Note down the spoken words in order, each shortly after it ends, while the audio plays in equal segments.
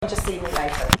Just see me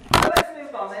later. So let's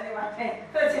move on anyway.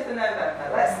 30th of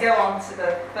November. Let's go on to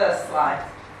the first slide.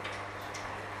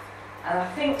 And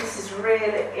I think this is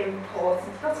really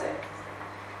important. Got it?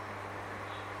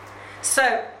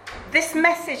 So this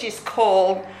message is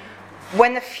called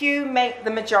 "When a Few Make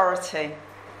the Majority."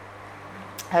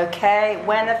 Okay,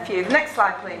 when a few. Next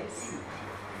slide, please.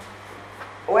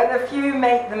 When a few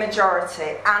make the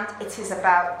majority, and it is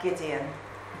about Gideon.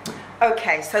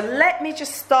 Okay, so let me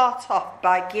just start off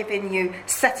by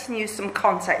setting you some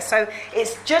context. So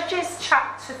it's Judges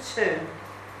chapter 2,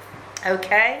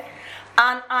 okay?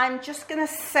 And I'm just going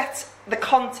to set the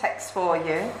context for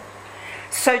you.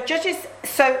 So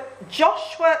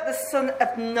Joshua, the son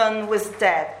of Nun, was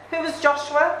dead. Who was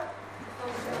Joshua?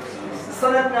 The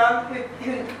son of Nun,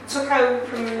 who took over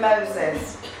from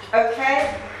Moses.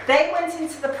 Okay? They went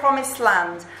into the promised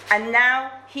land, and now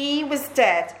he was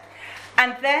dead.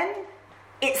 And then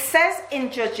it says in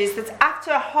Judges that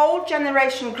after a whole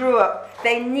generation grew up,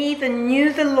 they neither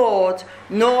knew the Lord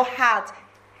nor had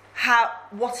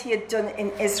what he had done in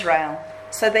Israel.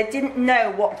 So they didn't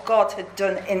know what God had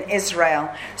done in Israel.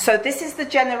 So this is the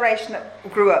generation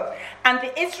that grew up. And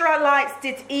the Israelites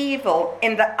did evil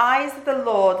in the eyes of the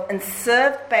Lord and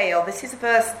served Baal. This is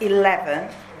verse 11.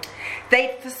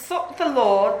 They forsook the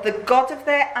Lord, the God of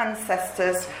their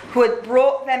ancestors, who had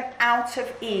brought them out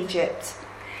of Egypt.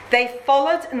 They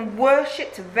followed and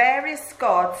worshipped various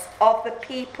gods of the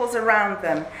peoples around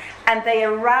them, and they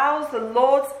aroused the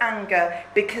Lord's anger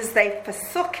because they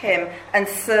forsook him and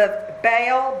served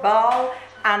Baal,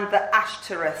 and the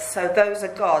Ashtoreth. So those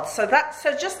are gods. So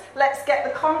just let's get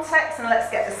the context and let's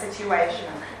get the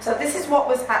situation. So this is what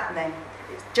was happening.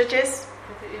 Judges?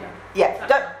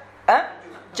 Yeah.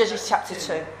 Judges chapter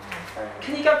 2.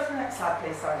 Can you go to the next slide,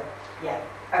 please? Sorry. Yeah.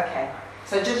 Okay.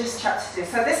 So Judges chapter 2.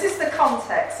 So this is the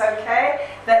context, okay?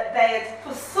 That they had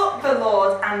forsook the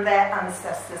Lord and their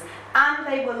ancestors, and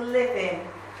they were living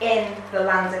in the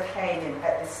land of Canaan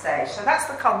at this stage. So that's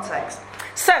the context.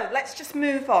 So let's just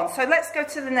move on. So let's go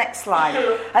to the next slide,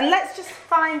 and let's just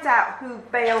find out who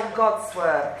Baal gods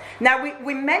were. Now we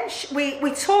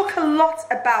talk a lot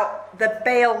about the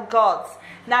Baal gods.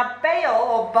 Now Baal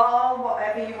or Baal,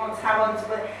 whatever you want to have on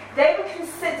to it, they were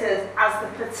considered as the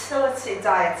fertility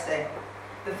deity.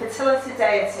 The fertility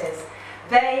deities.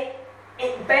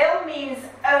 Baal means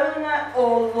owner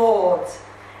or lord.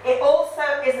 It also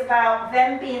is about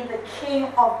them being the king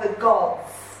of the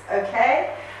gods.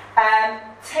 Okay?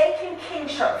 Taking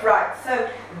kingship, right. So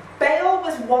Baal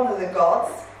was one of the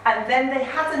gods, and then they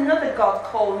had another god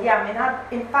called Yam.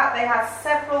 In fact, they had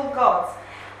several gods.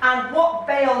 And what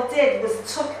Baal did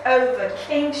was took over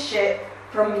kingship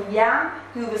from Yam,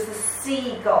 who was the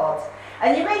sea god.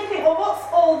 And you may think, well, what's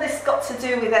all this got to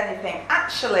do with anything?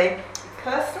 Actually,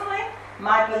 personally,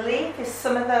 my belief is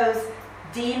some of those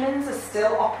demons are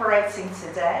still operating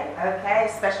today, okay?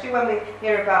 Especially when we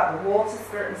hear about the water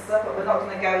spirit and stuff, but we're not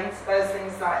going to go into those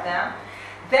things right now.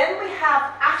 Then we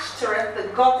have Ashtoreth, the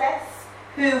goddess,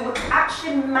 who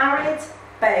actually married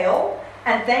Baal,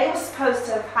 and they were supposed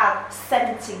to have had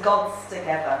 70 gods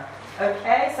together,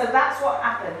 okay? So that's what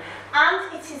happened.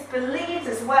 And it is believed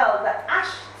as well that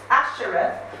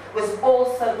Ashtoreth was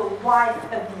also the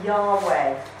wife of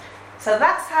Yahweh. So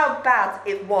that's how bad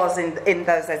it was in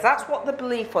those days. That's what the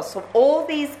belief was. So all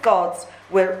these gods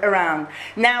were around.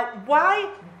 Now, why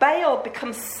Baal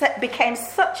became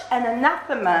such an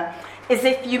anathema is,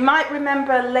 if you might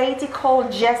remember a lady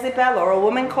called Jezebel, or a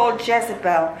woman called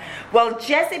Jezebel. Well,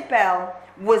 Jezebel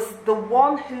was the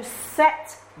one who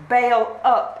set Baal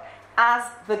up as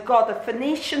the god, a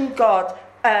Phoenician god,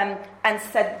 and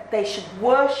said they should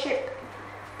worship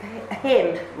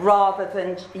him rather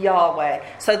than Yahweh.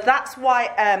 So that's why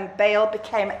Baal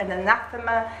became an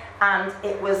anathema, and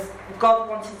it was God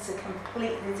wanted to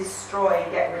completely destroy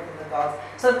and get rid of the gods.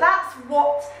 So that's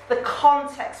what the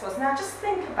context was. Now just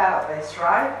think about this,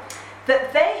 right?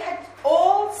 That they had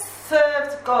all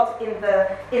served God in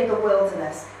the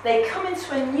wilderness. They come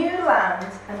into a new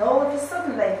land, and all of a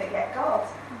sudden they forget God.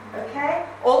 Okay?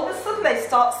 All of a sudden they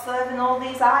start serving all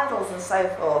these idols and so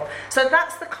forth. So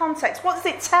that's the context. What does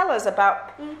it tell us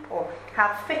about people?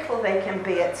 How fickle they can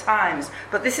be at times.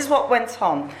 But this is what went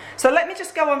on. So let me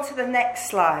just go on to the next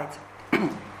slide.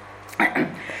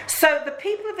 So the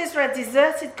people of Israel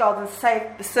deserted God and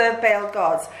served Baal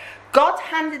gods. God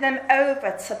handed them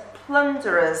over to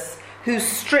plunderers who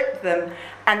stripped them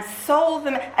and sold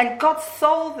them. And God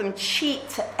sold them cheap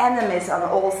to enemies on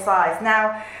all sides.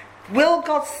 Now, will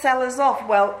God sell us off?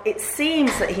 Well, it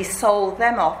seems that he sold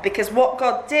them off, because what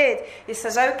God did, he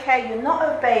says, okay, you're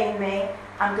not obeying me,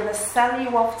 I'm going to sell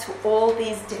you off to all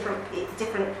these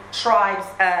different tribes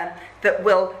that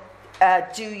will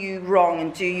do you wrong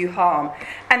and do you harm.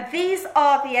 And these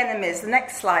are the enemies. The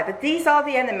next slide. But these are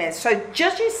the enemies. So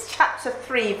Judges chapter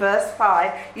 3 verse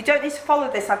 5. You don't need to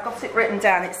follow this. I've got it written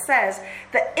down. It says,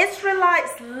 the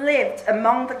Israelites lived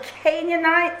among the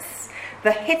Canaanites,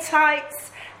 the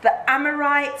Hittites, the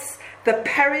Amorites, the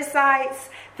Perizzites,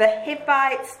 the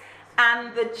Hivites,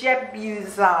 and the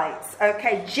Jebusites.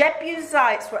 Okay,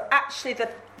 Jebusites were actually the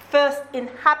first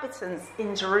inhabitants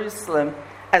in Jerusalem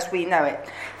as we know it.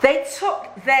 They took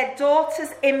their daughters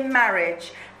in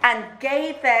marriage and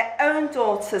gave their own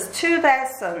daughters to their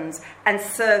sons and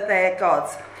served their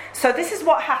gods. So this is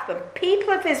what happened.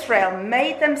 People of Israel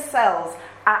made themselves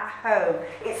at home.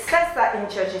 It says that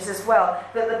in Judges as well,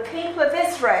 that the people of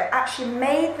Israel actually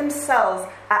made themselves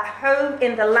at home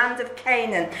in the land of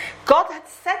Canaan. God had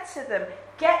said to them,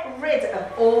 get rid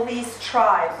of all these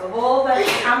tribes, of all the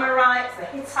Amorites, the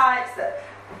Hittites, the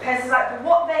Perizzites. But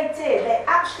what they did, they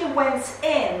actually went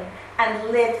in and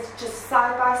lived just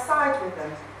side by side with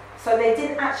them. So they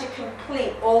didn't actually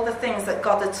complete all the things that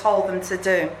God had told them to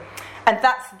do. And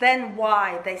that's then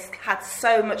why they had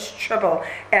so much trouble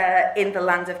in the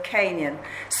land of Canaan.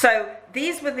 So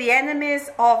these were the enemies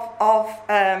of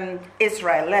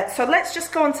Israel. So let's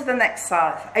just go on to the next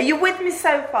slide. Are you with me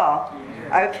so far?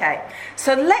 Yeah. Okay.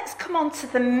 So let's come on to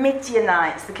the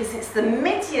Midianites, because it's the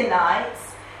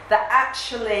Midianites that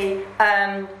actually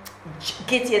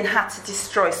Gideon had to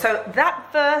destroy. So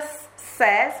that verse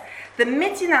says, the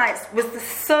Midianites was the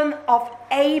son of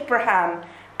Abraham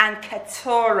and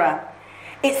Keturah.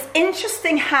 It's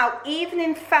interesting how even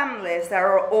in families there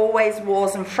are always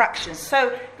wars and fractions.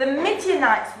 So the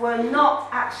Midianites were not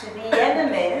actually the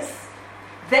enemies.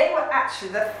 They were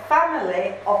actually the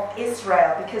family of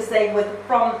Israel, because they were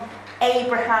from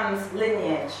Abraham's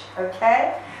lineage,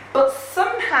 okay? But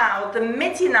somehow the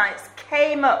Midianites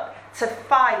came up to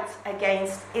fight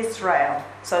against Israel.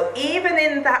 So even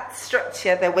in that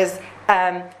structure there was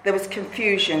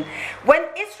confusion. When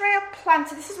Israel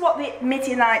planted, this is what the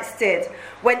Midianites did.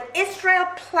 When Israel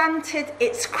planted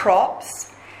its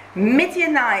crops,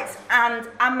 Midianites and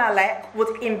Amalek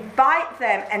would invite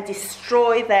them and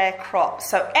destroy their crops.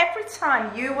 So every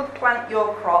time you would plant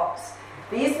your crops,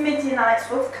 these Midianites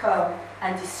would come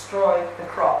and destroy the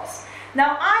crops.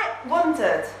 Now I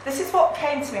wondered, this is what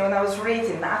came to me when I was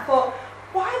reading that. I thought,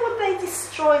 why would they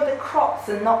destroy the crops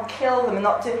and not kill them and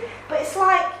not do... But it's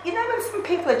like, you know when some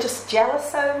people are just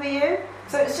jealous over you?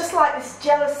 So it's just like this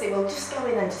jealousy, we'll just go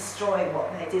in and destroy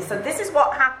what they did. So this is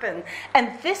what happened.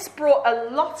 And this brought a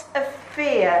lot of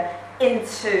fear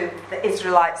into the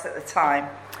Israelites at the time.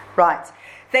 Right.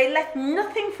 They left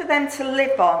nothing for them to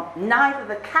live on, neither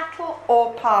the cattle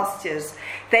or pastures.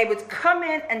 They would come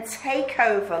in and take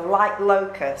over like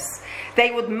locusts.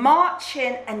 They would march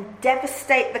in and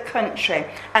devastate the country.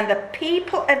 And the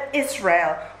people of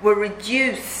Israel were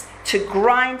reduced to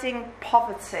grinding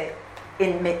poverty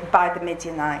by the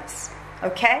Midianites.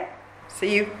 Okay?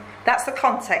 So that's the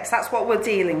context. That's what we're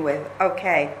dealing with.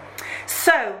 Okay.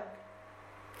 So,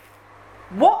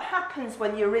 what happens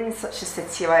when you're in such a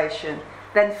situation?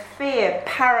 Then fear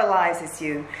paralyzes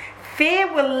you.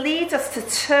 Fear will lead us to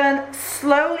turn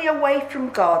slowly away from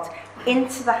God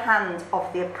into the hand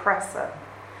of the oppressor.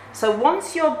 So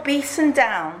once you're beaten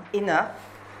down enough,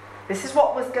 this is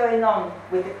what was going on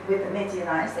with the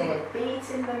Midianites. They were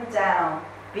beating them down,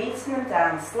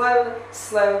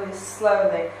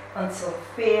 slowly, until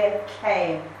fear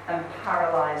came and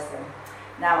paralyzed them.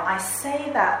 Now I say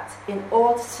that in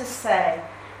order to say,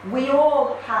 we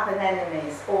all have an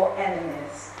enemies,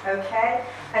 okay?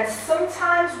 And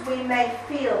sometimes we may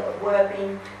feel that we're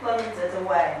being plundered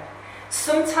away.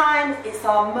 Sometimes it's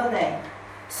our money.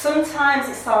 Sometimes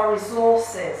it's our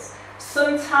resources.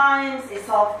 Sometimes it's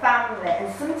our family.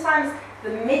 And sometimes the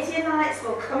Midianites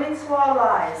will come into our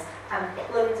lives and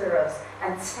plunder us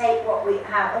and take what we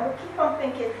have. And we'll keep on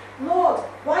thinking, Lord,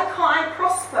 why can't I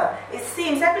prosper? It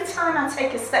seems every time I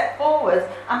take a step forward,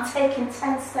 I'm taking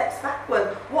 10 steps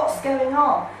backward. What's going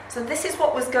on? So this is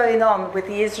what was going on with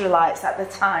the Israelites at the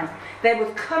time. They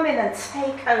would come in and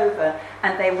take over,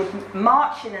 and they would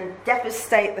march in and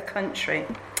devastate the country.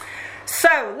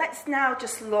 So let's now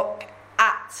just look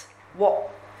at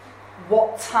what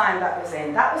time that was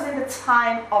in. That was in the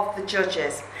time of the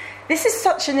Judges. This is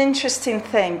such an interesting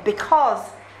thing, because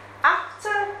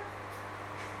after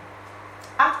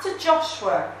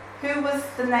Joshua, who was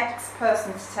the next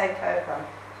person to take over?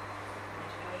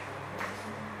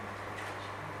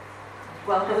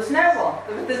 Well, there was no one.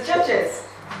 There were the Judges.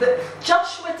 But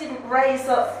Joshua didn't raise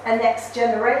up a next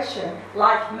generation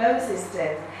like Moses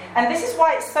did. And this is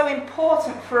why it's so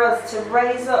important for us to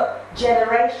raise up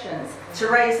generations, to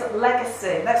raise up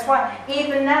legacy. That's why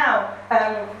even now,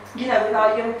 with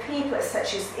our young people,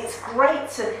 etc., it's great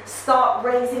to start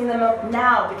raising them up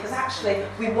now, because actually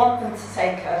we want them to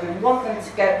take over. We want them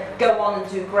to go on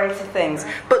and do greater things.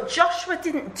 But Joshua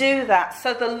didn't do that.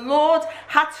 So the Lord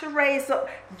had to raise up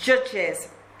judges.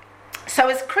 So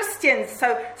as Christians,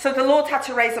 so the Lord had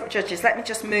to raise up judges. Let me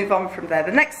just move on from there.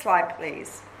 The next slide,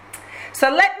 please. So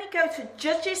let me go to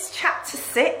Judges chapter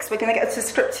 6. We're going to go to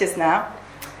scriptures now.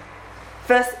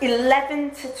 Verse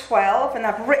 11 to 12. And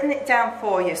I've written it down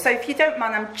for you. So if you don't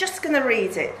mind, I'm just going to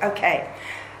read it. Okay.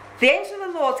 The angel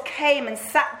of the Lord came and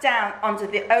sat down under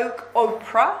the oak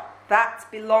Oprah that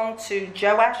belonged to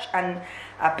Joash and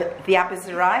the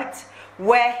Abiezrite,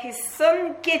 where his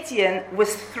son Gideon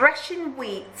was threshing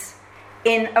wheat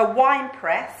in a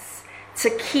winepress to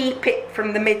keep it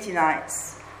from the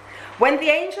Midianites. When the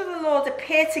angel of the Lord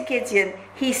appeared to Gideon,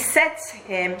 he said to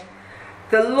him,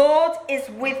 "The Lord is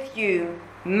with you,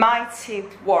 mighty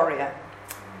warrior."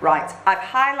 Right, I've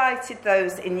highlighted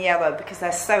those in yellow because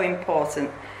they're so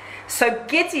important. So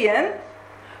Gideon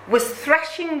was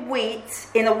threshing wheat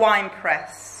in a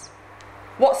winepress.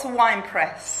 What's a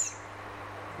winepress?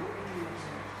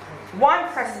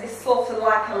 Winepress is sort of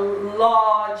like a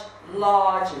large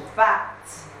vat.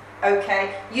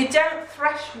 Okay, you don't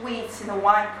thresh wheat in a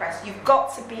winepress. You've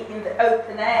got to be in the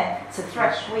open air to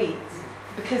thresh wheat,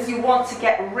 because you want to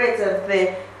get rid of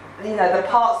the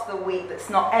parts of the wheat that's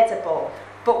not edible.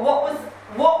 But what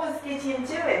was Gideon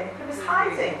doing? He was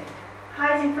hiding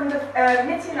from the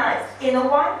Midianites in a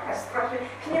winepress.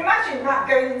 Can you imagine that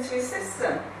going into his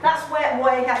system? That's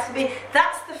where he had to be.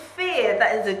 That's the fear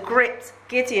that had gripped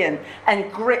Gideon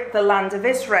and gripped the land of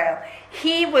Israel.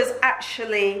 He was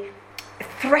actually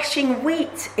threshing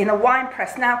wheat in a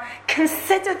winepress. Now,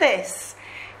 consider this.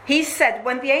 He said,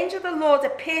 when the angel of the Lord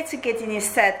appeared to Gideon, he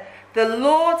said, "The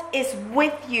Lord is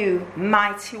with you,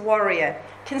 mighty warrior."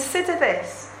 Consider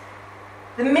this.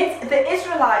 The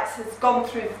Israelites had gone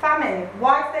through famine.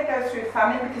 Why did they go through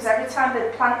famine? Because every time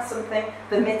they'd plant something,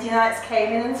 the Midianites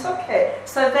came in and took it.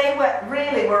 So they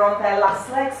were on their last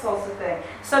legs, sort of thing.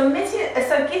 So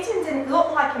Gideon didn't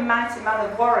look like a mighty man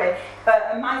of warrior.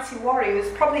 A mighty warrior. He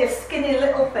was probably a skinny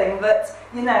little thing that,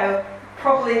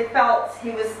 probably felt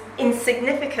he was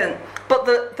insignificant. But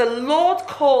the Lord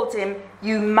called him,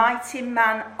 "You mighty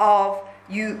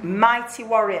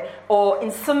warrior." Or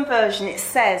in some version it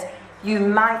says, "You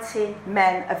mighty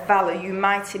men of valor," you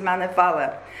mighty man of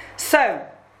valor. So,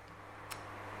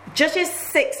 Judges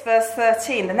 6 verse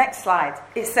 13, the next slide,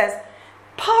 it says,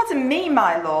 "Pardon me,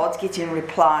 my lord," Gideon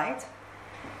replied,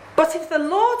 "but if the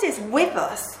Lord is with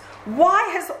us, why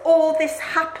has all this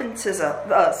happened to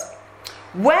us?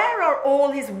 Where are all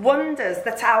his wonders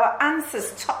that our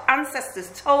ancestors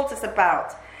told us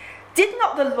about? Did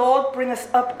not the Lord bring us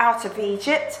up out of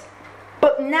Egypt?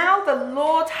 But now the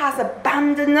Lord has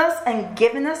abandoned us and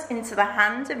given us into the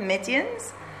hand of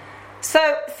Midians."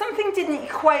 So something didn't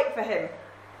equate for him.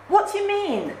 What do you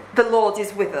mean the Lord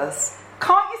is with us?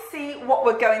 Can't you see what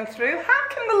we're going through? How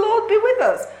can the Lord be with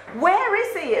us? Where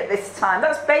is he at this time?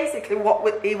 That's basically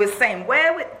what he was saying.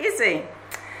 Where is he?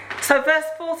 So verse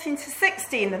 14 to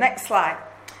 16, the next slide.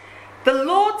 "The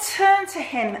Lord turned to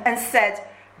him and said,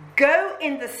 'Go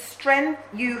in the strength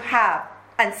you have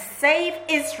and save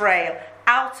Israel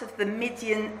out of the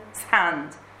Midian's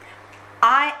hand.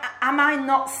 Am I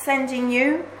not sending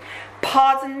you?'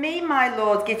 'Pardon me, my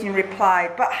lord,' Gideon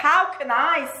replied, 'but how can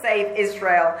I save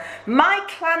Israel? My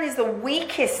clan is the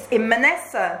weakest in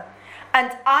Manasseh,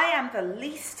 and I am the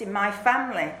least in my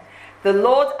family.' The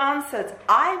Lord answered,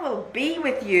 'I will be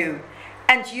with you,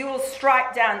 and you will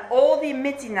strike down all the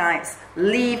Midianites,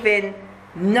 leaving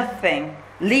none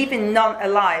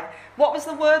alive.'" What was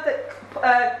the word that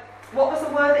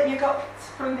you got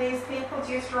from these people?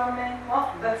 Deuteronomy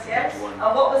what? 38. And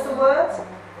what was the word?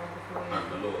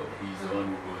 And the Lord, he's the one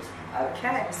who goes with you.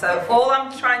 Okay, so all I'm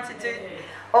trying to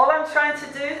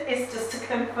do is just to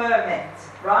confirm it,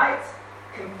 right?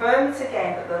 Confirm it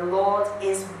again that the Lord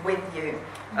is with you.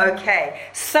 Okay,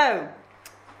 so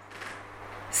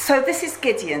this is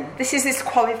Gideon. This is his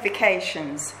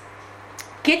qualifications.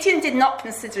 Gideon did not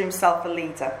consider himself a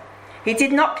leader. He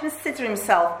did not consider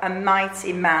himself a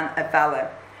mighty man of valor.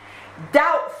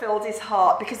 Doubt filled his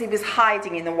heart because he was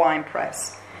hiding in the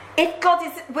winepress. If God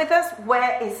is with us,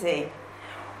 where is he?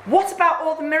 What about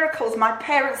all the miracles my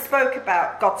parents spoke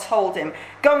about? God told him,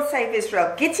 "Go and save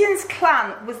Israel." Gideon's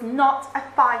clan was not a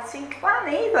fighting clan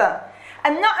either.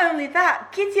 And not only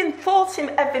that, Gideon thought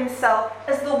of himself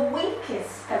as the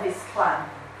weakest of his clan.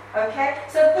 Okay?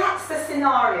 So that's the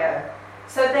scenario.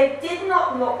 So they did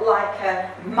not look like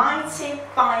a mighty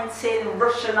fighting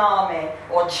Russian army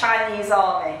or Chinese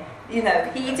army. You know,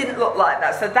 he didn't look like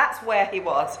that. So that's where he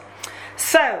was.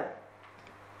 So,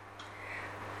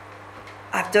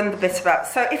 I've done the bit about...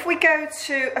 So if we go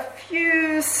to a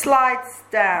few slides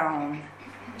down.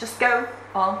 Just go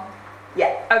on.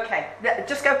 Yeah, okay.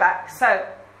 Just go back. So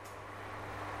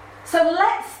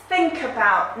let's think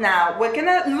about now. We're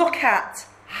going to look at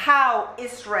how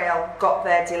Israel got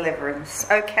their deliverance.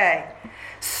 Okay,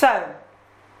 so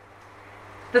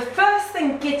the first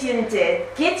thing Gideon did,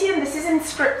 this is in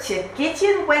scripture,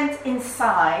 Gideon went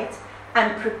inside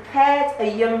and prepared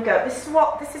a young goat. This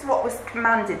is what was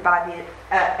commanded by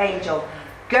the angel.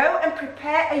 Go and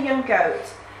prepare a young goat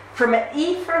from an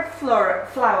ephah of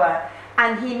flour,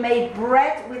 and he made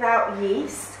bread without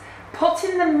yeast,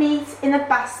 putting the meat in a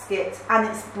basket and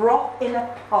its broth in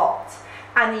a pot.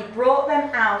 And he brought them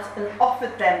out and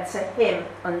offered them to him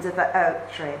under the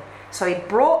oak tree. So he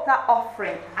brought that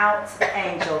offering out to the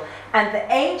angel. And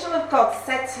the angel of God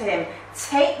said to him,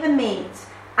 take the meat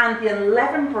and the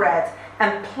unleavened bread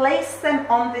and place them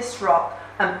on this rock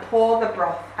and pour the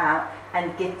broth out.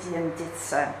 And Gideon did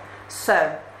so.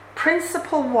 So,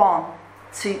 principle 1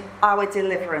 to our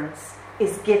deliverance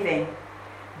is giving.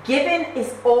 Giving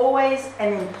is always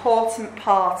an important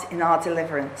part in our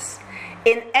deliverance.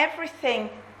 In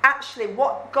everything, actually,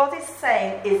 what God is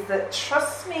saying is that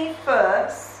trust me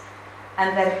first,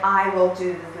 and then I will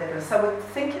do the deliverance. So we're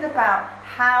thinking about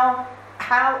how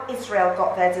Israel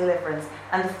got their deliverance.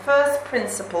 And the first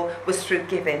principle was through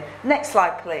giving. Next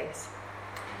slide, please.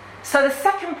 So the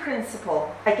second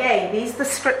principle, again, these are the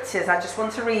scriptures, I just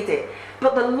want to read it.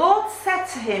 But the Lord said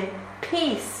to him,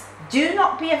 peace, do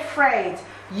not be afraid,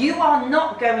 you are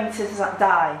not going to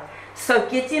die. So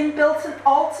Gideon built an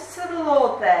altar to the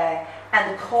Lord there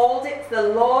and called it The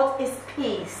Lord is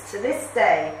Peace. To this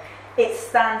day, it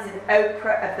stands in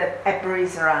Ophrah of the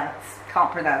Abiezrites.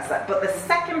 Can't pronounce that. But the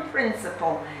second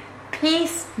principle,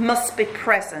 peace must be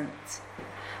present.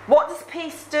 What does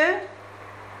peace do?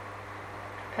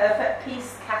 Perfect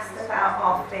peace casteth out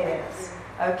our fears.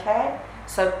 Okay?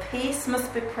 So peace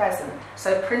must be present.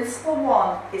 So principle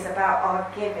 1 is about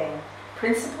our giving.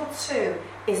 Principle 2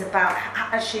 is about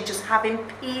actually just having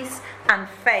peace and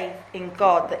faith in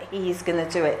God that He's going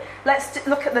to do it. Let's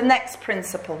look at the next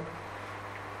principle.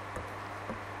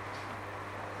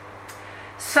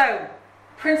 So,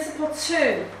 principle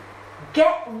 2,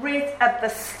 get rid of the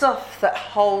stuff that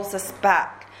holds us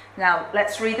back. Now,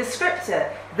 let's read the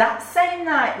scripture. That same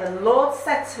night, the Lord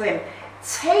said to him,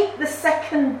 take the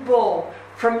second bull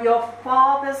from your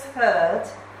father's herd,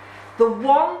 the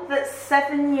one that's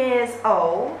 7 years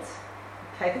old.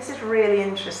 Okay, this is really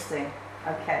interesting.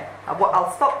 Okay,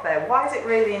 I'll stop there. Why is it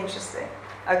really interesting?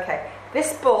 Okay,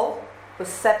 this bull was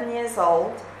 7 years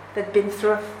old. They'd been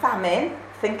through a famine.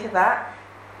 Think of that.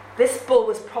 This bull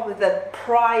was probably the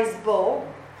prize bull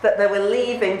that they were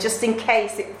leaving just in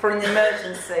case for an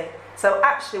emergency. So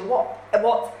actually what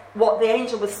the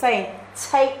angel was saying,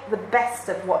 take the best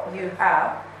of what you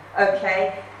have.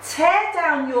 Okay, tear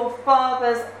down your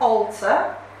father's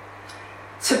altar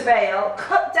to Baal,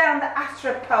 cut down the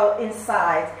Asherah pole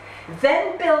inside,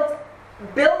 then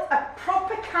build a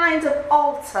proper kind of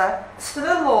altar to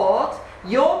the Lord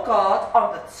your God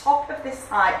on the top of this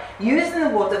height, using the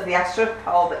wood of the Asherah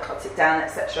pole that cut it down,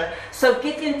 etc. So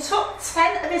Gideon took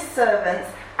 10 of his servants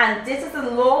and did as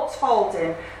the Lord told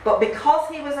him, but because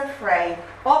he was afraid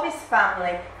of his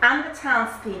family and the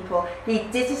townspeople, he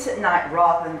did it at night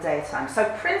rather than daytime. So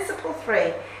principle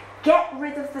 3, get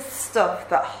rid of the stuff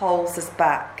that holds us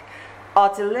back.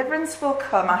 Our deliverance will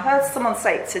come. I heard someone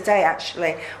say it today,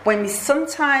 actually, when we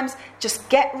sometimes just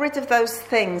get rid of those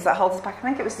things that hold us back. I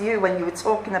think it was you when you were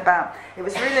talking about, it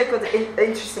was really good,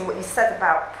 interesting what you said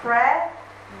about prayer,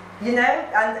 you know,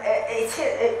 and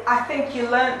I think you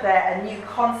learnt there a new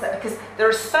concept, because there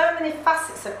are so many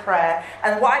facets of prayer,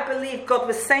 and what I believe God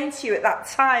was saying to you at that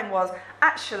time was,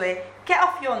 actually, get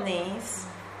off your knees,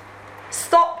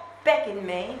 stop begging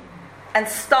me, and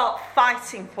start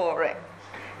fighting for it.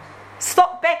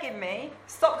 Stop begging me,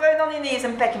 stop going on your knees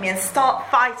and begging me, and start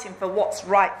fighting for what's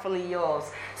rightfully yours.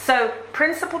 So,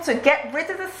 principle 2, get rid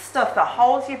of the stuff that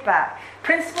holds you back.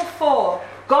 Principle 4,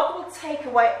 God will take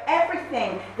away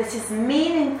everything that is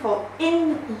meaningful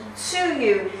to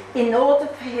you in order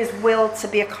for His will to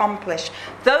be accomplished.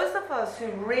 Those of us who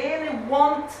really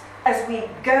want, as we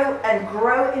go and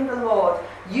grow in the Lord,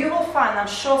 you will find, I'm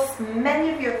sure many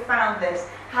of you have found this,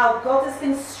 how God has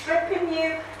been stripping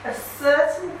you of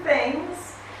certain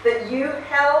things that you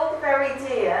held very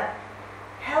dear,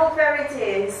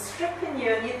 He's stripping you,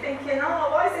 and you're thinking, oh,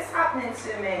 why is this happening? happening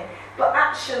to me? But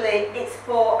actually, it's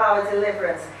for our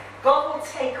deliverance. God will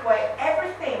take away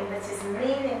everything that is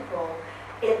meaningful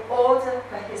in order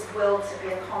for his will to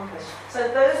be accomplished.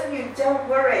 So those of you, don't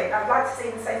worry. I'd like to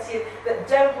even say to you that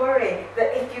don't worry,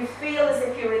 that if you feel as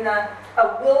if you're in a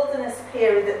wilderness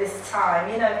period at this time,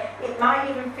 you know, it might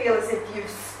even feel as if you've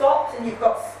stopped and you've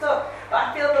got stuck. But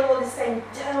I feel the Lord is saying,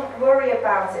 don't worry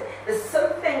about it. There's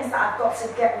some things that I've got to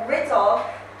get rid of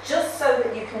just so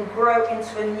that you can grow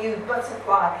into a new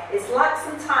butterfly. It's like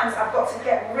sometimes I've got to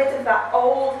get rid of that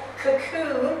old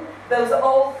cocoon, those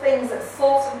old things that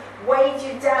sort of weighed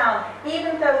you down,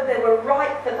 even though they were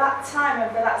right for that time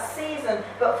and for that season.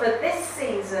 But for this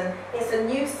season, it's a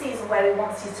new season where he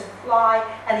wants you to fly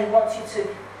and he wants you to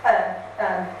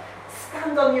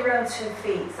stand on your own 2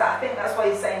 feet. So I think that's what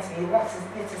he's saying to me. He wants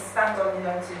you to stand on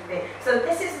your own 2 feet. So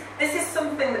this is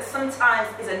something that sometimes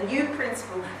is a new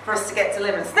principle for us to get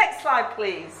deliverance. Next slide,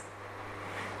 please.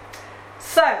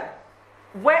 So,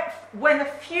 when a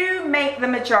few make the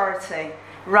majority,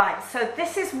 right, so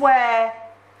this is where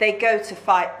they go to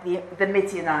fight the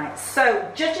Midianites.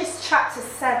 So, Judges chapter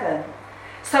 7.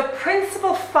 So,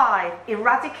 principle 5,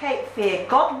 eradicate fear.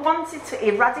 God wanted to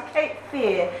eradicate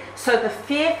fear, so the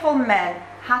fearful men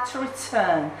had to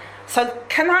return. So,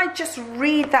 can I just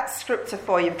read that scripture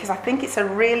for you? Because I think it's a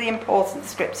really important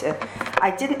scripture.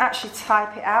 I didn't actually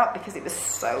type it out because it was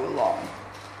so long.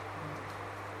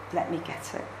 Let me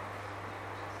get it.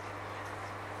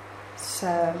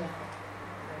 So,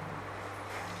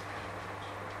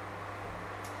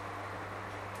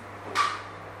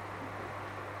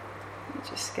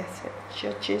 just get it.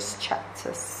 Judges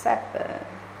chapter 7.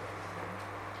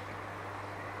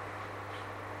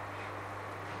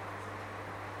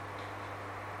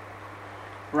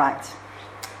 Right.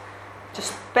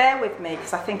 Just bear with me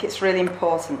because I think it's really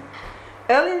important.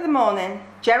 Early in the morning,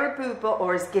 Jerubbaal,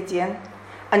 or as Gideon,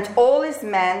 and all his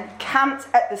men camped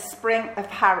at the spring of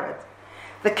Harod.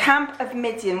 The camp of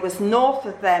Midian was north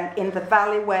of them in the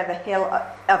valley where the hill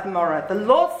of Moreh. The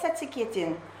Lord said to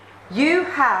Gideon, you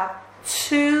have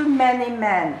too many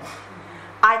men.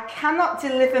 I cannot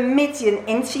deliver Midian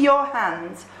into your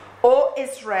hands, or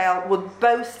Israel would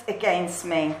boast against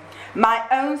me. My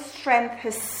own strength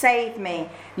has saved me.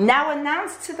 Now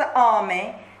announce to the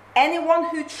army, anyone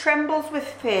who trembles with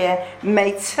fear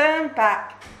may turn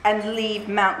back and leave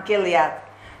Mount Gilead.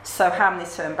 So how many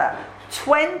turn back?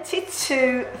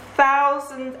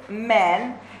 22,000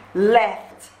 men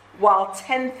left, while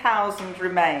 10,000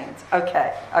 remained.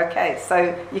 Okay,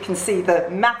 so you can see the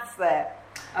maths there.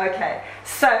 Okay,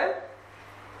 so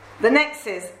the next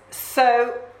is,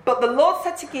 but the Lord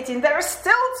said to Gideon, there are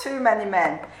still too many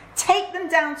men. Take them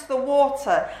down to the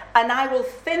water, and I will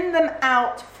thin them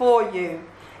out for you.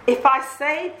 If I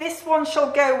say, this one shall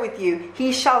go with you,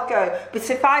 he shall go. But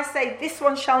if I say, this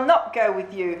one shall not go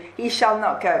with you, he shall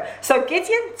not go. So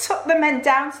Gideon took the men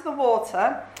down to the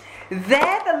water.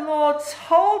 There the Lord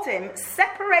told him,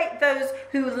 separate those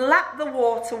who lap the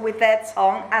water with their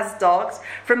tongue as dogs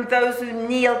from those who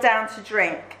kneel down to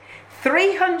drink.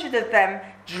 300 of them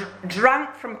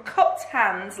drank from cupped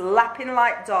hands, lapping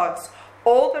like dogs.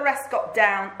 All the rest got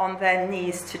down on their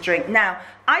knees to drink. Now,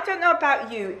 I don't know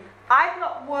about you, I've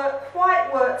not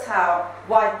quite worked out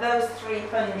why those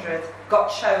 300 got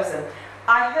chosen.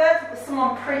 I heard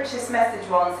someone preach this message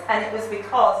once, and it was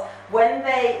because when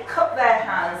they cupped their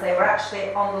hands, they were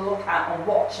actually on the lookout and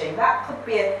watching. That could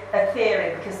be a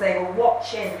theory, because they were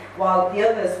watching while the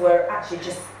others were actually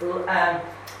just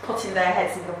putting their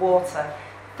heads in the water.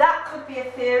 That could be a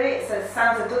theory. It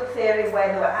sounds a good theory where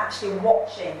they were actually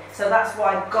watching. So that's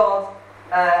why God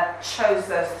chose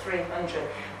those 300.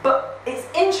 But it's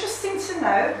interesting to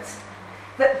note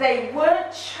that they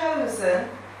weren't chosen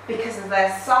because of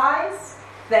their size,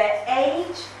 their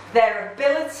age, their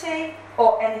ability,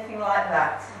 or anything like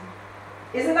that.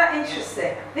 Isn't that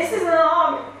interesting? This is an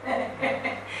army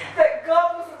that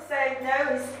God wasn't saying,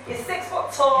 no, he's 6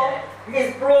 foot tall,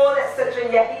 he's broad,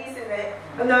 etc. Yeah, he's in it.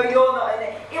 But no, you're not in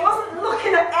it. He wasn't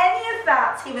looking at any of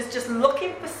that. He was just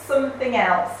looking for something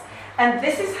else. And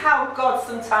this is how God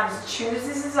sometimes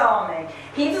chooses his army.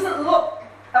 He doesn't look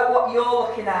at what you're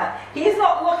looking at. He's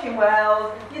not looking,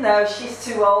 well, she's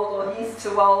too old, or he's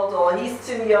too old, or he's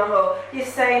too young, or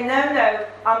he's saying, no,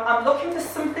 I'm looking for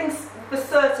something for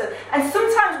certain. And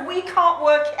sometimes we can't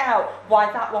work it out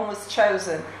why that one was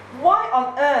chosen. Why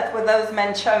on earth were those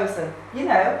men chosen?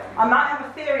 I might have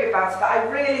a theory about it, but I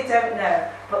really don't know.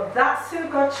 But that's who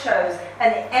God chose,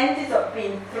 and it ended up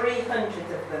being 300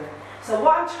 of them. So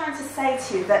what I'm trying to say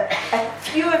to you, that a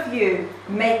few of you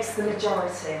makes the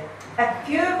majority. A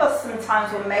few of us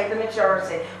sometimes will make the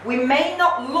majority. We may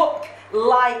not look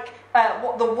like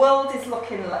what the world is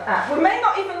looking at. We may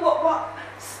not even look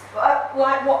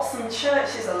like what some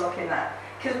churches are looking at.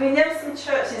 Because we know some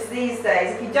churches these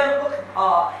days, if you don't look at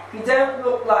art, if you don't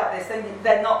look like this, then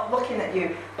they're not looking at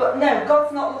you. But no,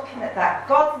 God's not looking at that.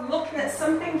 God's looking at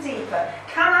something deeper.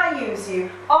 Can I use you?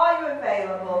 Are you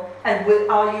available? And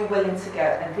are you willing to go?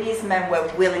 And these men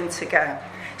were willing to go.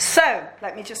 So,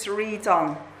 let me just read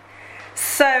on.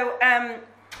 So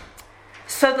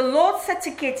the Lord said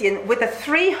to Gideon, with the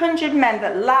 300 men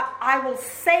that lack, I will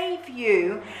save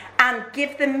you and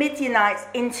give the Midianites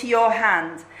into your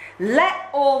hand. Let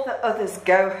all the others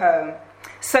go home.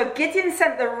 So Gideon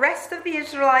sent the rest of the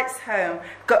Israelites home,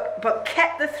 but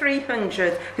kept the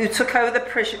 300 who took over the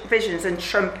provisions and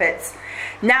trumpets.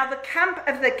 Now the camp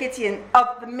of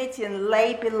the Midian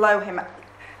lay below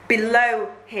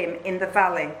him in the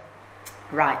valley.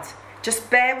 Right. Just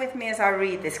bear with me as I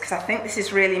read this, because I think this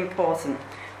is really important.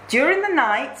 During the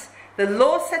night, the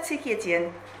Lord said to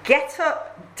Gideon, get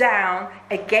up, down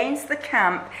against the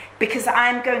camp, because I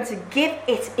am going to give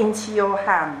it into your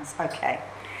hands. Okay.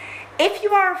 If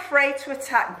you are afraid to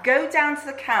attack, go down to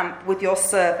the camp with your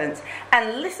servants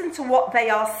and listen to what they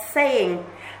are saying.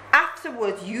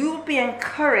 Afterwards, you will be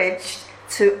encouraged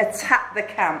to attack the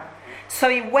camp. So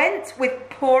he went with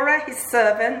Purah, his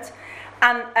servant,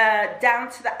 and down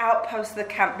to the outpost of the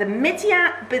camp. The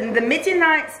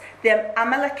Midianites, the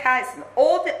Amalekites, and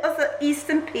all the other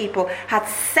eastern people had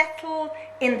settled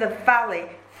in the valley,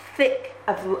 thick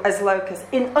as locusts.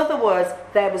 In other words,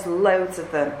 there was loads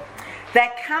of them.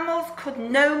 Their camels could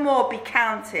no more be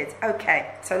counted.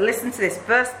 Okay, so listen to this.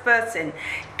 Verse 13.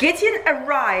 Gideon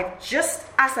arrived just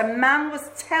as a man was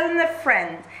telling a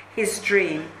friend his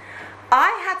dream. I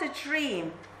had a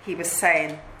dream, he was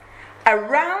saying. A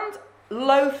round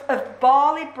loaf of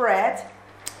barley bread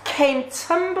came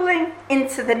tumbling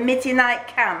into the Midianite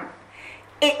camp.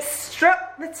 It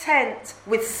struck the tent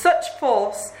with such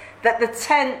force that the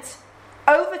tent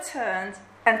overturned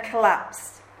and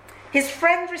collapsed. His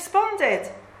friend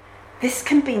responded, this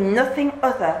can be nothing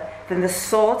other than the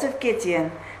sword of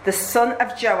Gideon, the son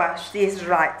of Joash the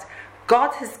Israelite.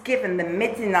 God has given the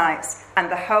Midianites and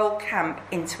the whole camp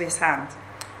into his hand.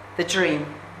 The dream.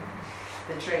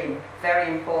 The dream. Very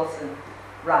important.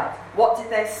 Right. What did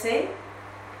they see?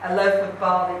 A loaf of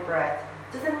barley bread.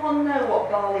 Does anyone know what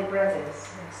barley bread is?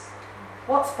 Yes.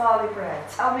 What's barley bread?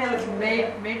 Tell me a little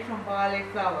bit. Made from barley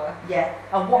flour. Yeah.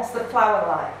 And what's the flour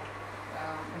like?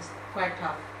 It's quite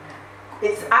tough.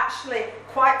 It's actually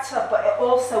quite tough, but it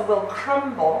also will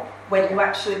crumble when you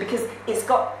actually, because it's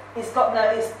got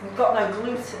no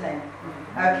gluten in.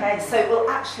 Okay, so it will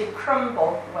actually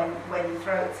crumble when you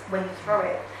throw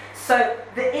it. So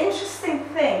the interesting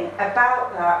thing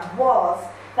about that was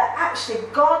that actually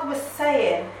God was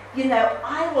saying,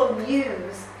 I will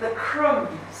use the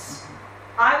crumbs.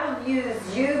 I will use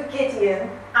you, Gideon,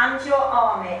 and your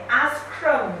army as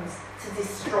crumbs to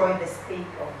destroy this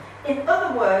people. In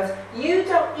other words, you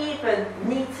don't even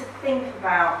need to think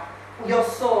about your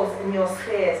swords and your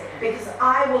spears, because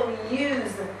I will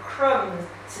use the crumbs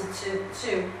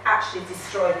to actually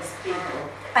destroy these people.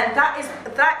 And that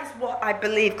is what I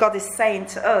believe God is saying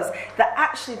to us, that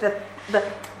actually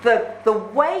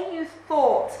the way you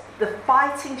thought the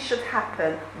fighting should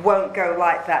happen won't go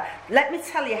like that. Let me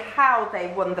tell you how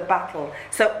they won the battle.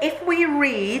 So if we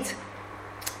read,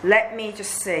 let me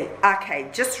just see. Okay,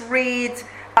 just read.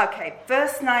 Okay,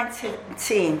 verse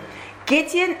 19.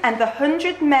 Gideon and the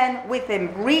 100 men with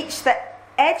him reached the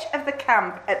edge of the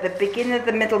camp at the beginning of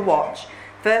the middle watch.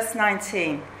 Verse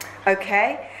 19.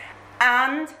 Okay,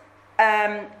 and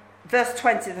verse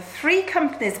 20. The three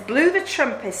companies blew the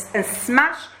trumpets and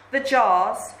smashed the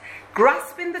jars,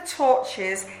 grasping the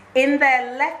torches in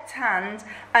their left hand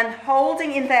and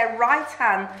holding in their right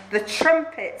hand the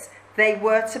trumpets they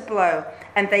were to blow.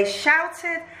 And they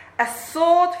shouted, a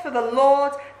sword for the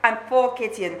Lord and for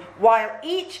Gideon. While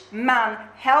each man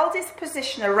held his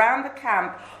position around the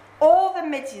camp, all the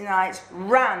Midianites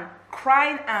ran,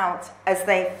 crying out as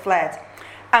they fled.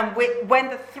 And when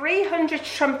the 300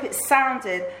 trumpets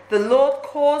sounded, the Lord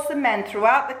caused the men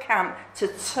throughout the camp to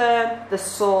turn the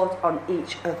sword on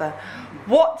each other.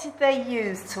 What did they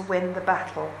use to win the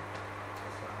battle?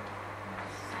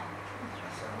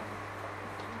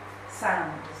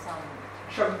 Sound.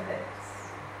 Trumpets.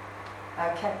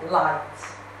 Okay, light.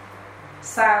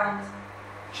 Sound,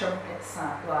 trumpet,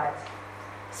 sound, light.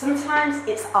 Sometimes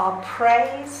it's our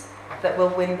praise that will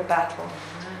win the battle.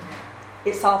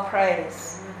 It's our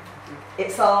praise.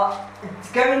 It's our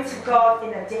going to God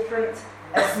in a different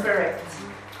spirit.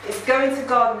 It's going to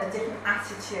God in a different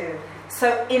attitude.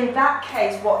 So in that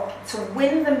case, to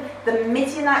win the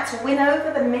Midianite, to win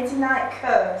over the Midianite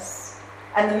curse,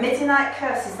 And the Midianite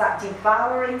curse is that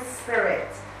devouring spirit.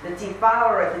 The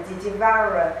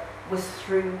devourer was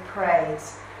through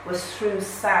praise, was through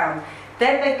sound.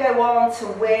 Then they go on to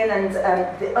win, and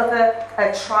the other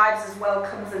tribes as well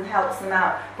comes and helps them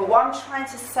out. But what I'm trying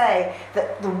to say,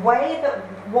 that the way that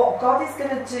what God is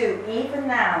going to do, even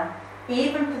now,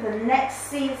 even for the next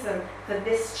season for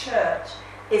this church,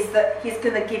 is that he's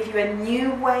going to give you a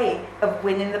new way of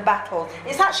winning the battle.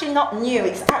 It's actually not new,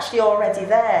 it's actually already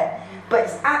there. But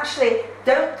it's actually,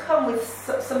 don't come with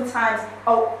sometimes,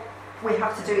 oh, we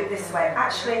have to do it this way.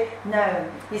 Actually, no.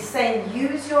 He's saying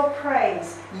use your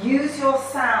praise, use your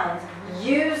sound,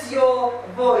 use your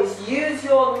voice, use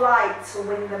your light to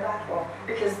win the battle.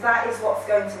 Because that is what's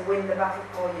going to win the battle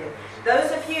for you.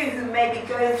 Those of you who may be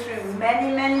going through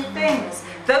many, many things,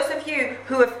 those of you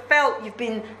who have felt you've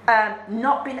been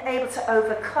not been able to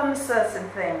overcome certain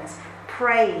things,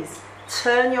 praise.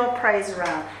 Turn your praise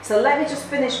around. So let me just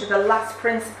finish with the last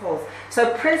principles.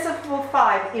 So principle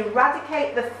 5,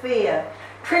 eradicate the fear.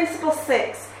 Principle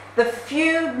 6, the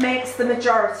few makes the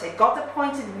majority. God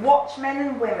appointed watchmen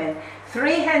and women,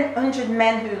 300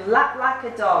 men who lap like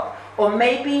a dog. Or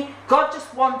maybe God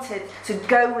just wanted to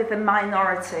go with the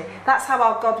minority. That's how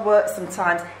our God works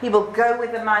sometimes. He will go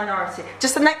with the minority.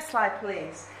 Just the next slide,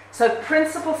 please. So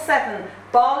principle 7,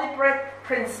 barley bread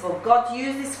principle. God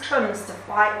uses crumbs to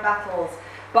fight battles.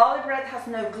 Barley bread has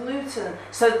no gluten,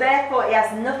 so therefore it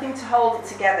has nothing to hold it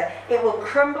together. It will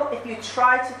crumble if you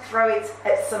try to throw it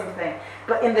at something.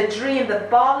 But in the dream, the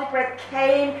barley bread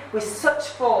came with such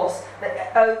force that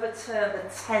it overturned the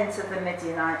tent of the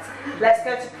Midianites. Let's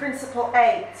go to principle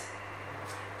 8.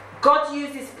 God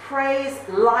uses praise,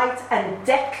 light, and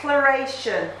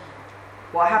declaration.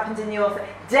 What happened in your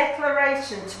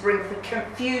declaration to bring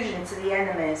confusion to the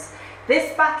enemies.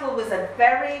 This battle was a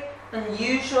very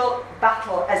unusual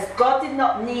battle, as God did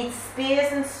not need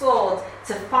spears and swords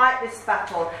to fight this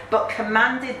battle, but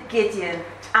commanded Gideon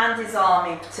and his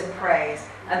army to praise.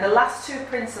 And the last two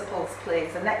principles,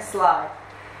 please. The next slide.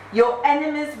 Your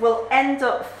enemies will end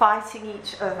up fighting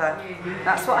each other.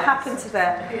 That's what happened to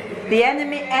them. The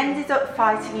enemy ended up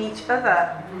fighting each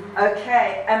other.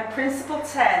 Okay, and principle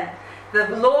 10. The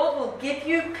Lord will give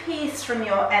you peace from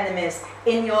your enemies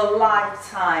in your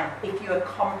lifetime if you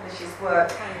accomplish his work.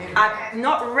 I've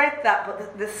not read that,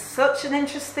 but there's such an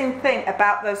interesting thing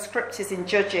about those scriptures in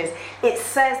Judges. It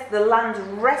says the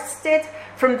land rested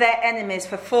from their enemies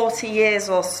for 40 years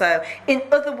or so. In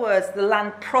other words, the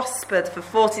land prospered for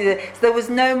 40 years. There was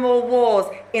no more wars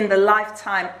in the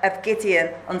lifetime of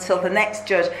Gideon until the next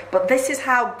judge. But this is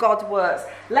how God works.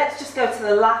 Let's just go to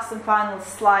the last and final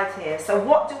slide here. So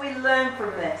what do we learn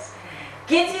from this?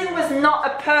 Gideon was not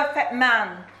a perfect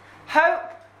man. Hope,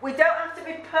 we don't have to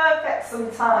be perfect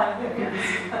sometimes.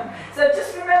 So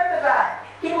just remember that.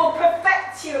 He will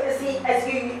perfect you as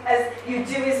you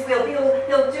do his will.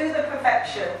 He'll do the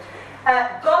perfection.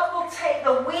 God will take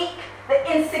the weak,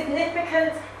 the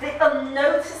insignificant, the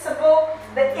unnoticeable,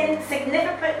 the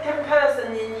insignificant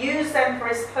person and use them for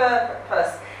his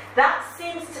purpose. That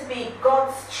seems to be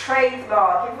God's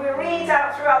trademark. If we read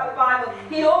out throughout the Bible,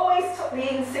 he always took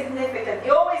the insignificant. He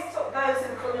always took those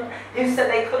who said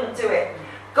they couldn't do it.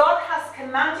 God has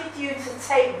commanded you to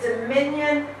take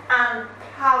dominion and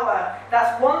power.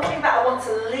 That's one thing that I want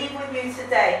to leave with you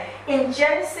today. In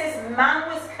Genesis, man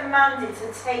was commanded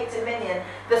to take dominion.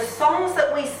 The songs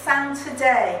that we sang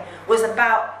today was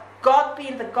about God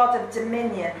being the God of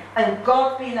dominion and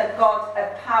God being a God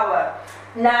of power.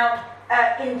 Now,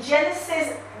 in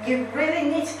Genesis, you really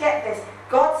need to get this.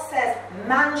 God says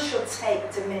man should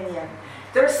take dominion.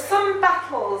 There are some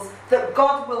battles that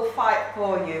God will fight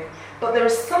for you, but there are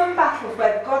some battles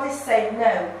where God is saying,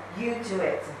 no, you do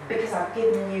it, because I've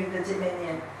given you the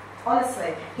dominion.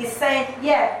 Honestly, he's saying,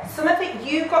 yeah, some of it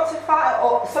you've got to fight,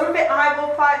 or some of it I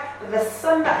will fight, but there's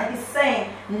some that he's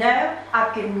saying, no,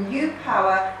 I've given you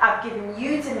power, I've given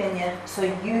you dominion, so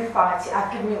you fight it.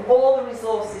 I've given you all the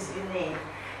resources you need.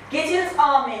 Gideon's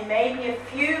army may be a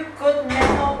few good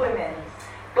men or women,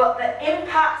 but the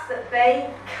impact that they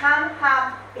can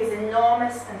have is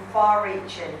enormous and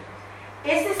far-reaching.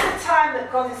 Is this the time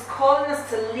that God is calling us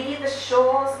to leave the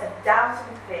shores of doubt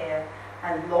and fear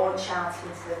and launch out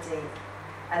into the deep?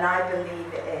 And I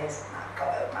believe it is. I've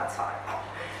got over my time.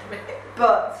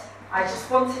 But I just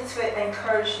wanted to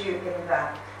encourage you in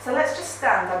that. So let's just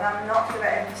stand, and I'm not going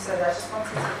to emphasize, I just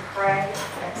wanted to pray,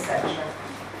 etc.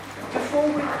 Before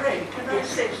we pray, can I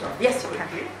say something? Yes, you can.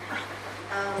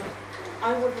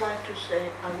 I would like to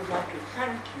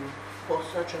thank you for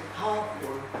such a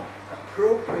powerful,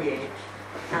 appropriate,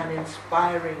 and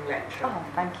inspiring lecture. Oh,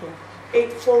 thank you.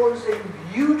 It falls in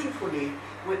beautifully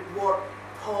with what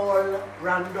Paul,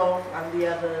 Randolph, and the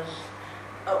others,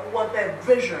 what their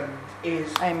vision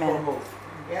is Amen. for hope.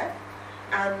 Yeah?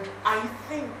 And I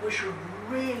think we should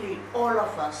really, all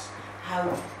of us,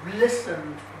 have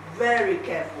listened very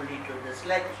carefully to this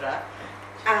lecture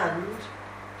and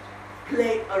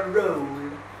play a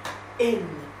role in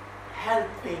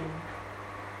helping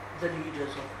the leaders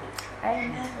of culture.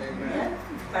 Amen. Yeah?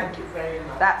 Thank you very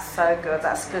much. That's so good.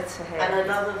 That's good to hear. And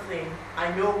another thing,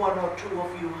 I know one or two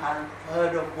of you have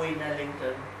heard of Wayne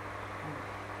Ellington.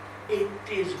 It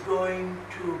is going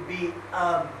to be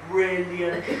a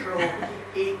brilliant show.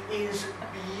 It is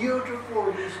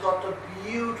beautiful. He's got a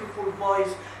beautiful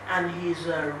voice, and he's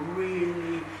a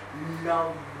really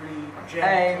lovely,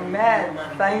 gentle Amen.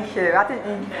 human Thank being. you. I didn't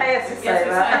even pay her to say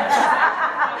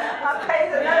that. I paid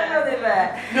her no money there.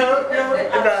 No,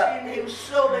 I've seen him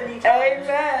so many times.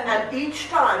 Amen. And each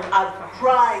time I've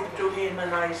cried to him,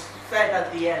 and I said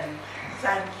at the end,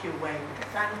 thank you, Wayne.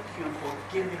 Thank you for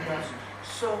giving us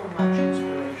so much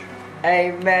inspiration.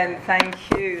 Amen. Thank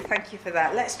you. Thank you for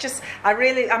that. I'm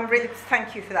really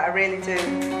thank you for that. I really do.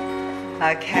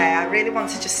 Okay, I really want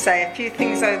to just say a few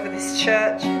things over this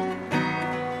church.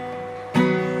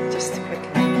 Just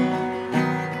quickly.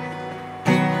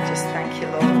 Just thank you,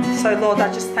 Lord. So, Lord,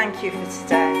 I just thank you for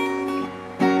today.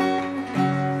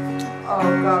 Oh,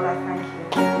 God, I thank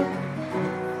you.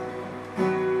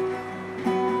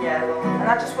 Yeah, Lord. And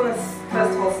I just want to,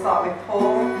 first of all, start with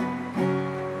Paul.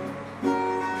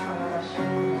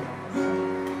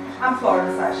 I'm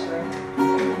Florence, actually.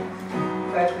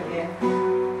 Both with you.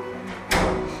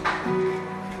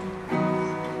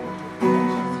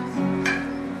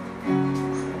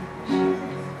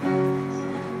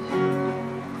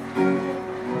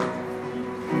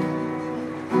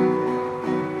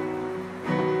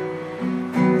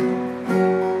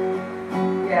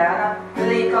 Yeah, and I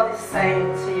believe God is saying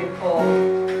to you, Paul,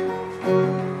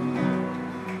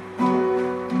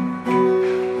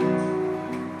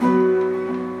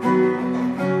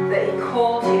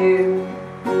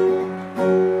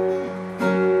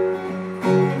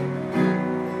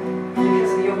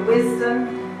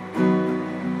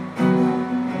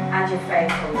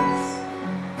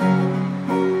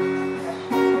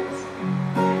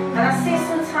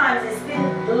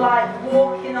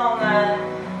 walking on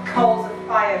coals of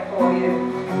fire for you.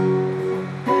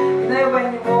 You know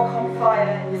when you walk on fire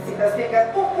and you see those things go,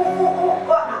 ooh, ooh, ooh,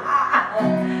 ooh,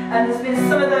 and there's been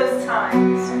some of those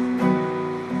times,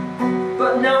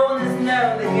 but no one has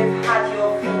known that you've had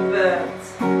your feet burnt.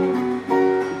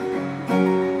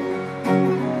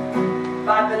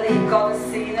 But I believe God has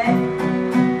seen it.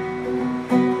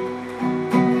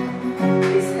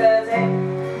 He's heard it.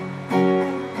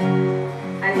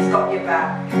 And He's got your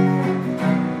back.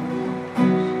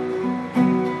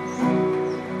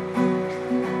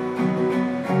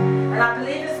 And I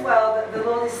believe as well that the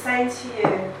Lord is saying to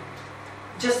you,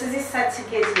 just as He said to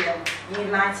Gideon, you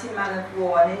mighty man of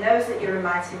war, and He knows that you're a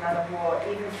mighty man of war,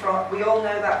 even from, we all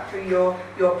know that through your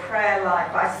prayer life,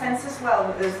 but I sense as well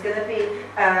that there's going to be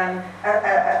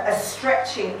a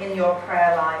stretching in your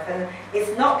prayer life, and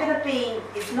it's not going to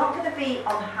be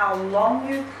on how long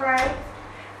you pray,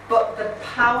 but the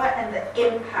power and the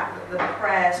impact that the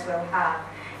prayers will have.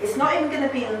 It's not even going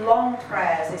to be long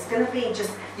prayers. It's going to be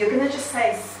just, you're going to just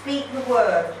say, speak the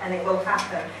word, and it will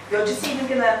happen. You're just even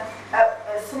going to,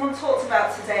 someone talked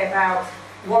about today about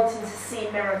wanting to see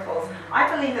miracles. I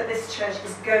believe that this church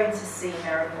is going to see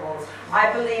miracles.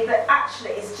 I believe that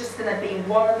actually it's just going to be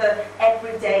one of the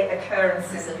everyday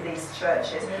occurrences of these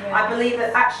churches. I believe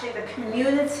that actually the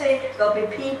community, there'll be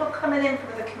people coming in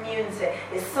from the community.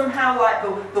 It's somehow like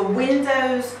the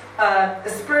windows, the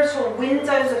spiritual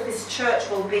windows of this church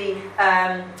will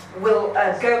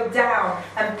go down,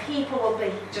 and people will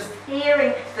be just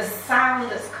hearing the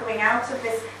sound that's coming out of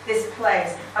this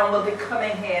place, and will be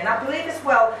coming here. And I believe as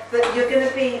well that you're going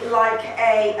to be like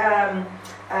an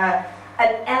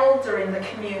elder in the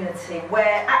community,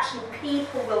 where actually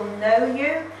people will know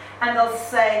you, and they'll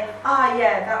say,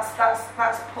 yeah,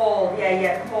 that's Paul.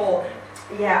 Yeah, Paul.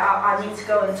 Yeah, I need to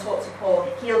go and talk to Paul.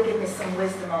 He'll give me some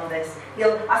wisdom on this.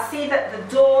 I see that the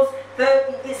doors,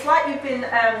 it's like you've been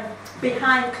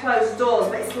behind closed doors,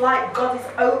 but it's like God is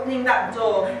opening that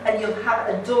door, and you'll have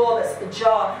a door that's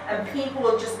ajar, and people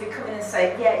will just be coming and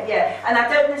say, yeah. And I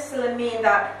don't necessarily mean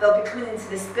that they'll be coming into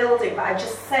this building, but I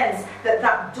just sense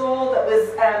that door that was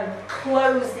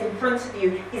closed in front of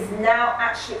you is now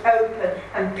actually open,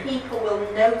 and people will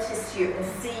notice you and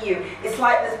see you. It's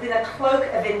like there's been a cloak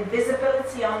of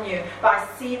invisibility on you, but I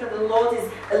see that the Lord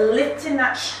is lifting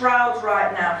that shroud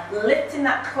right now, lifting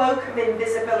that cloak of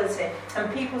invisibility.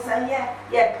 And people say,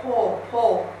 yeah,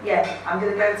 Paul, yeah, I'm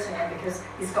going to go to him because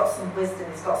he's got some wisdom,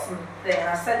 he's got something. And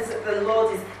I sense that the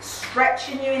Lord is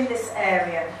stretching you in this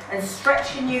area and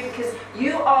stretching you because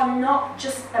you are not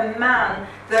just a man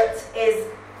that is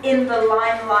in the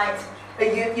limelight.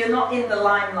 You're not in the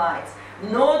limelight.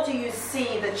 Nor do you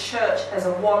see the church as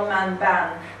a one-man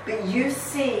band, but you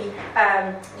see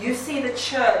the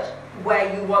church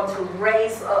where you want to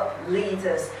raise up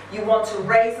leaders. You want to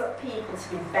raise up people to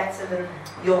be better than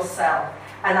yourself.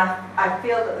 And I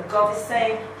feel that God is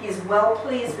saying He's well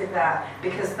pleased with that,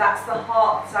 because that's the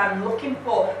heart that I'm looking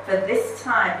for this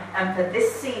time and for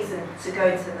this season to go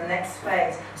into the next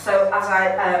phase. So as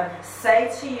I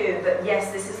say to you that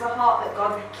yes, this is the heart that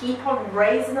God, keep on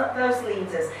raising up those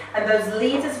leaders, and those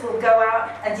leaders will go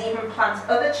out and even plant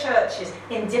other churches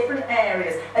in different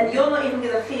areas, and you're not even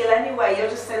going to feel anyway. You're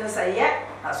just going to say, yeah,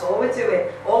 that's all we're doing.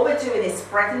 All we're doing is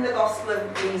spreading the gospel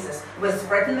of Jesus. We're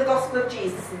spreading the gospel of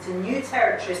Jesus into new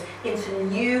territories, into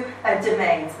new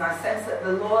domains. And I sense that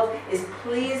the Lord is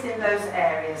pleased in those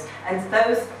areas. And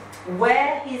those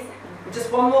where He's,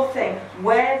 just one more thing,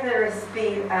 where there has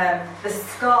been the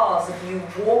scars of you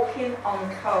walking on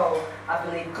coal, I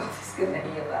believe God is going to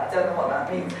heal that. I don't know what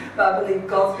that means, but I believe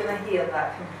God's going to heal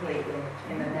that completely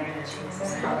in the name of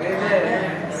Jesus.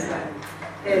 Amen.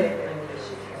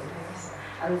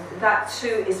 And that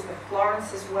too is for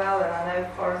Florence as well. And I know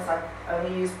Florence, I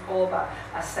only use Paul, but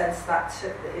I sense that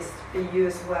too is for you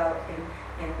as well.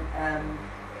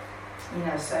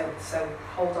 So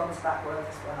hold on to that word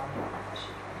as well.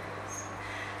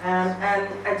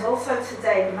 And also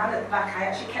today, the man at the back, I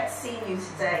actually kept seeing you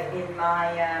today in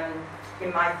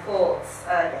my thoughts.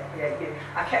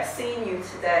 I kept seeing you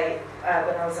today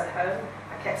when I was at home.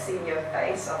 I kept seeing your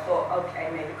face. I thought, okay,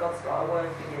 maybe God's got a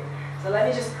word for you. So let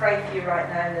me just pray for you right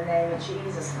now in the name of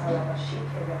Jesus.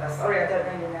 Sorry, I don't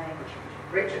know your name.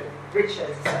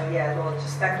 Richard. So yeah, Lord,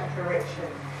 just thank you for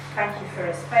Richard. Thank you for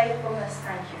his faithfulness.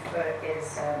 Thank you for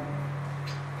his...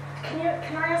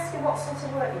 Can I ask you what sort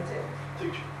of work you do?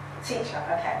 Teacher.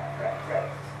 Okay, great.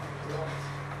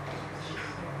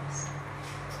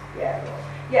 Yeah, Lord.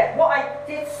 Yeah, what I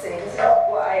did see, this is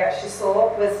what I actually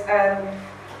saw, was...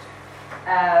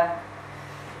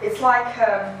 it's like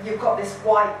you've got this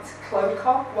white cloak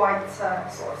on, white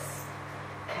sort of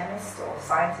chemist or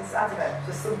scientist, I don't know,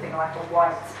 just something like a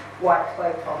white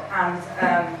cloak on. And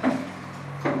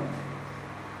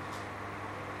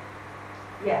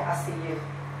I see you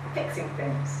fixing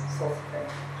things, sort of thing.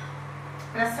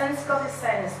 And I sense God is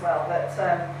saying as well that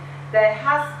there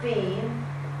has been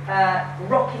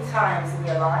rocky times in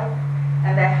your life,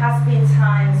 and there has been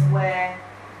times where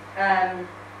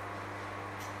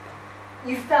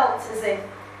you felt as if,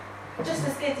 just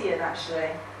as Gideon actually,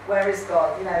 where is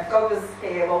God? You know, if God was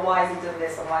here, well, why has He done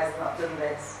this and why has He not done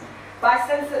this? But I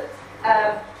sense that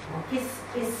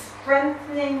He's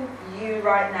strengthening you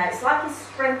right now. It's like He's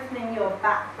strengthening your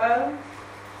backbone.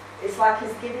 It's like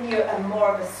He's giving you more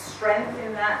of a strength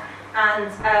in that.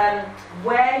 And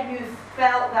where you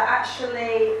felt that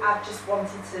actually I've just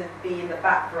wanted to be in the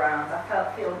background,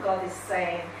 I feel God is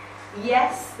saying,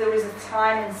 yes, there is a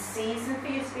time and season for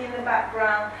you to be in the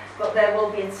background, but there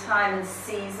will be a time and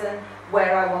season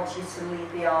where I want you to lead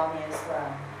the army as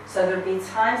well. So there will be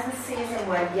times and season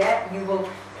where, you will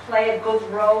play a good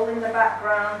role in the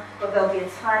background, but there'll be a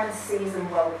time and season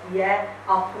where,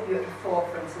 I'll put you at the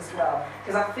forefront as well.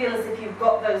 Because I feel as if you've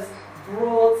got those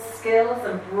broad skills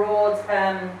and broad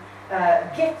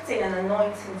gifting and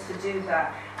anointing to do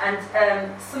that.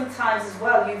 And sometimes as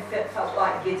well, you felt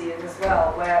like Gideon as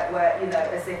well, where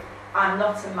as if I'm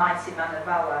not a mighty man of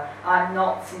valor. I'm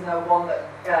not, one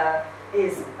that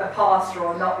is a pastor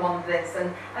or not one of this.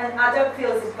 And I don't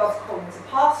feel as if God's calling you to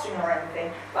pastoring or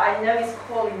anything, but I know He's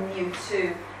calling you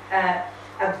to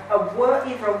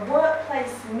either a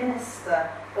workplace minister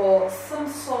or some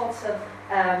sort of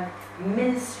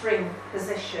ministering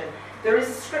position. There is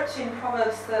a scripture in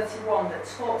Proverbs 31 that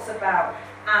talks about,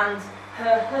 and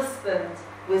her husband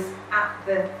was at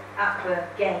the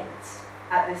gate,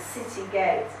 at the city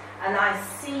gate. And I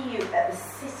see you at the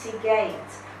city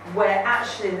gate where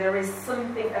actually there is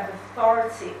something of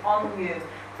authority on you.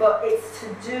 But it's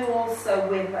to do also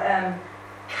with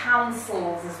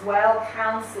councils as well,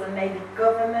 council and maybe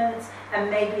government, and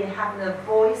maybe having a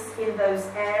voice in those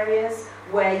areas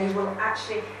where you will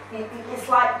actually, it's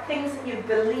like things that you've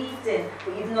believed in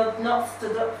but you've not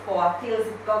stood up for. I feel as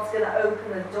if God's going to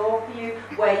open the door for you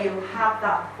where you'll have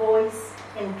that voice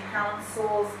in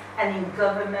councils and in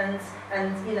government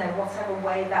and whatever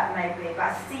way that may be. But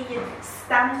I see you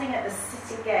standing at the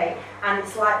city gate, and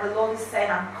it's like the Lord is saying,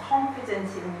 I'm confident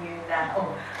in you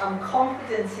now. I'm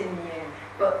confident in you.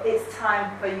 but it's time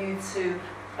for you to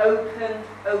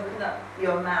open up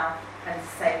your mouth and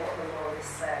say what the Lord has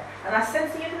said. And I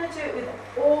sense that you're going to do it with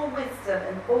all wisdom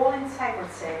and all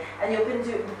integrity, and you're going to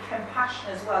do it with compassion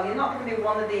as well. You're not going to be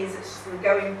one of these that's just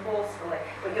going forcefully,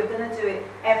 but you're going to do it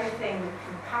everything with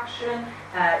compassion.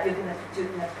 You're going to do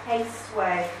it in a paced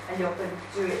way, and you're going to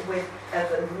do it with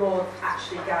the Lord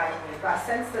actually guiding you. But I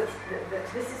sense that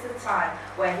this is the time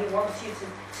where He wants you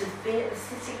to be at the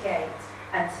city gate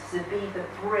and to be the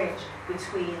bridge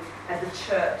between the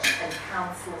church and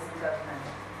councils and government.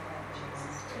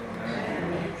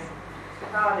 Amen.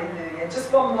 Hallelujah.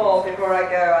 Just one more before I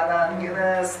go, and I'm going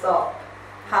to stop.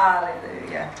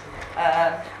 Hallelujah.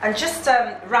 And just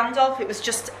Randolph, it was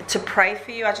just to pray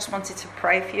for you. I just wanted to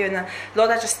pray for you. And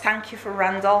Lord, I just thank you for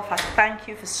Randolph. I thank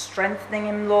you for strengthening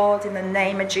him, Lord, in the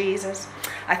name of Jesus.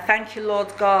 I thank you,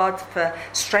 Lord God, for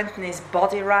strengthening his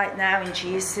body right now in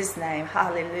Jesus' name.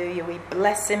 Hallelujah. We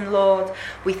bless him, Lord.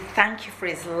 We thank you for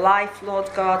his life, Lord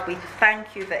God. We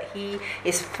thank you that he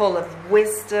is full of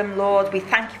wisdom, Lord. We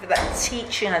thank you for that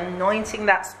teaching and anointing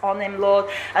that's on him, Lord.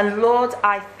 And Lord,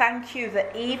 I thank you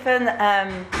that even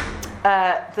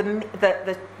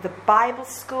the Bible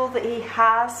school that he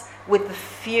has with the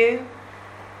few,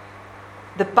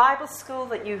 the Bible school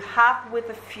that you have with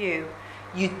the few,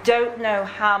 you don't know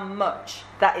how much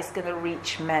that is going to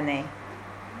reach many.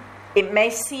 It may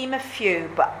seem a few,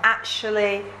 but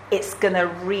actually it's going to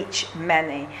reach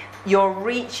many. Your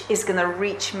reach is going to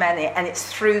reach many, and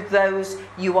it's through those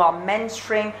you are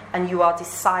mentoring and you are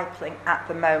discipling at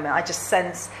the moment. I just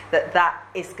sense that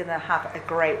is going to have a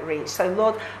great reach. So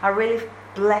Lord, I really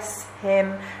bless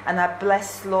him, and I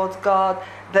bless, Lord God,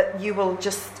 that you will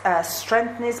just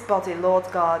strengthen his body, Lord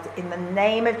God, in the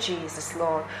name of Jesus,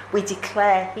 Lord. We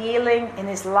declare healing in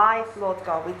his life, Lord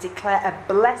God. We declare a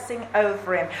blessing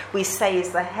over him. We say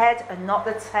he's the head and not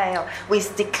the tail. We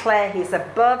declare he's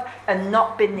above and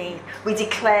not beneath. We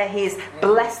declare he's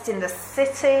blessed in the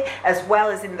city as well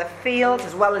as in the field,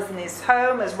 as well as in his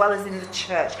home, as well as in the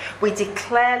church. We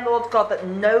declare, Lord God, that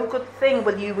no good thing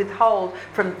will you withhold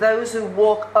from those who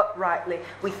walk uprightly.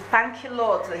 We thank you,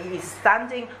 Lord, that he is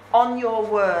standing on your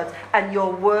word, and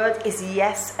your word is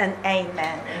yes and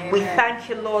amen. Amen. We thank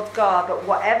you, Lord God, that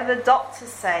whatever the doctors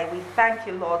say, we thank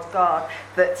you, Lord God,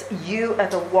 that you are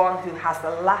the one who has the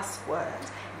last word.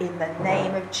 In the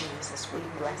name of Jesus, we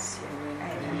bless you.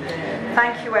 Amen. Amen.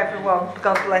 Thank you, everyone.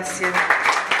 God bless you.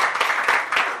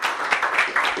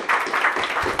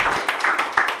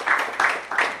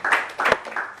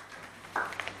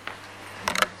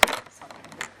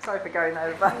 Sorry for going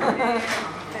over.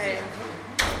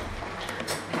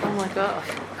 Oh my gosh.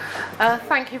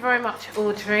 Thank you very much,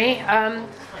 Audrey.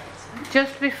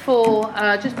 Just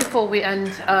before we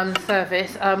end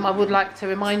service, I would like to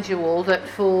remind you all that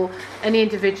for any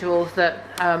individuals that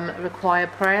require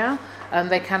prayer,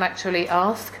 they can actually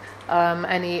ask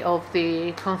any of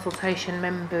the consultation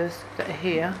members that are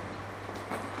here.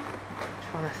 I'm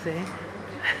trying to see.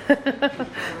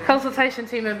 Consultation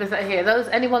team members that are here.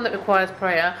 Anyone that requires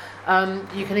prayer,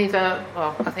 you can either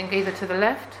to the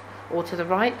left or to the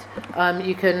right,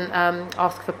 you can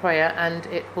ask for prayer and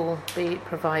it will be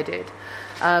provided.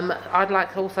 I'd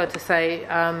like also to say,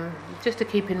 just to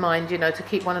keep in mind, to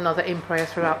keep one another in prayer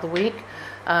throughout the week.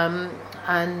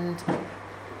 And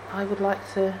I would like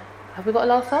to... Have we got a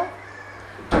last song?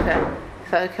 Okay.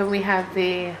 So can we have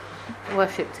the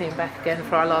worship team back again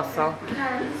for our last song? Can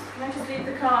I just leave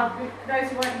the card? Those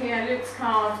who weren't here, Luke's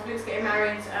card. Luke's getting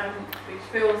married, which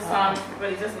Phil's son, but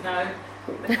he doesn't know.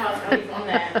 The card's going to leave on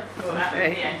there for at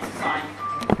the end to sign.